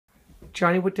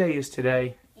Johnny, what day is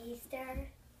today? Easter.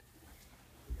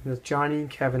 It's Johnny and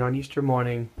Kevin on Easter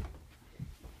morning.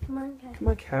 Come on, Kev. Come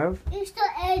on, Kev. Easter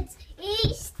eggs.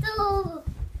 Easter. Oh,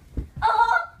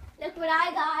 look what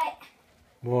I got.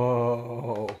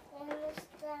 Whoa.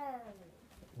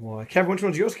 Whoa. Kev, which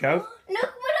one's yours, Kev? Look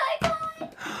what I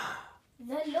got.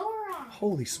 The Laura.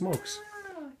 Holy smokes.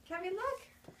 Oh, Kevin, look.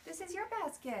 This is your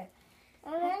basket.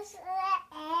 Where's the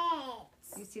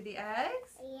eggs? You see the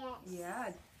eggs? Yes. Yeah.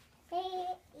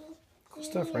 Cool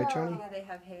stuff, right, Johnny? Yeah, they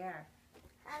have hair.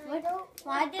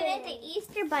 Why didn't the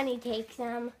Easter Bunny take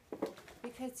them?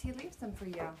 Because he leaves them for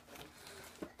you.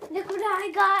 Look what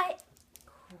I got.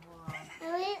 Cool.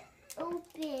 I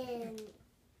open.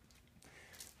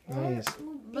 Nice.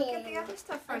 Look at the other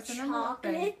stuff first and then we'll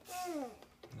open. Nice.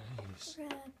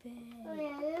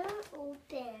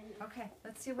 Open. Okay,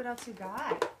 let's see what else you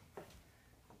got.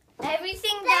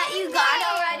 Everything that you got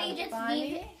already, just Bunny.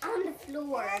 leave it on the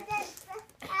floor.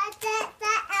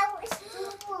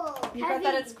 You got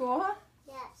that at school?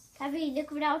 Yes. Heavy,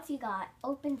 look what else you got.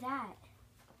 Open that.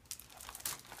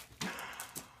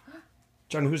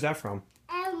 John, who's that from?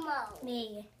 Elmo.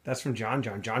 Me. That's from John.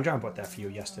 John bought that for you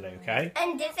yesterday, okay?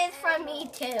 And this is from me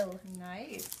too.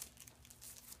 Nice.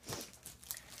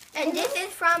 And this is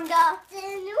from the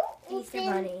Easter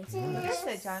Bunny. What is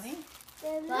it, Johnny?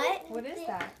 What? What is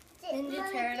that? Ninja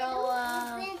Turtle.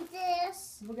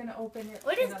 We're going to open it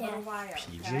What in is a little that? while.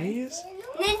 PJs?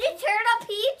 Ninja Turtle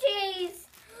PJs.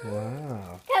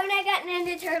 Wow. Kevin, I got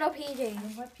Ninja Turtle PJs.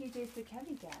 And what PJs did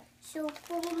Kevin get?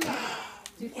 Superman.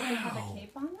 Do you think they have a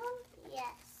cape on them?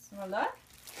 Yes. Want to look?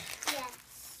 Yes.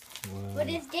 Wow. What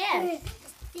is this?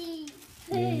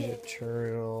 Ninja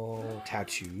Turtle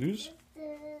tattoos.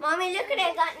 Mommy, look at it.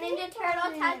 I got Ninja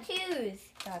Turtle tattoos.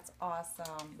 That's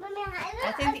awesome. Mommy,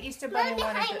 I think the Easter Bunny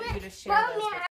wanted you to share those with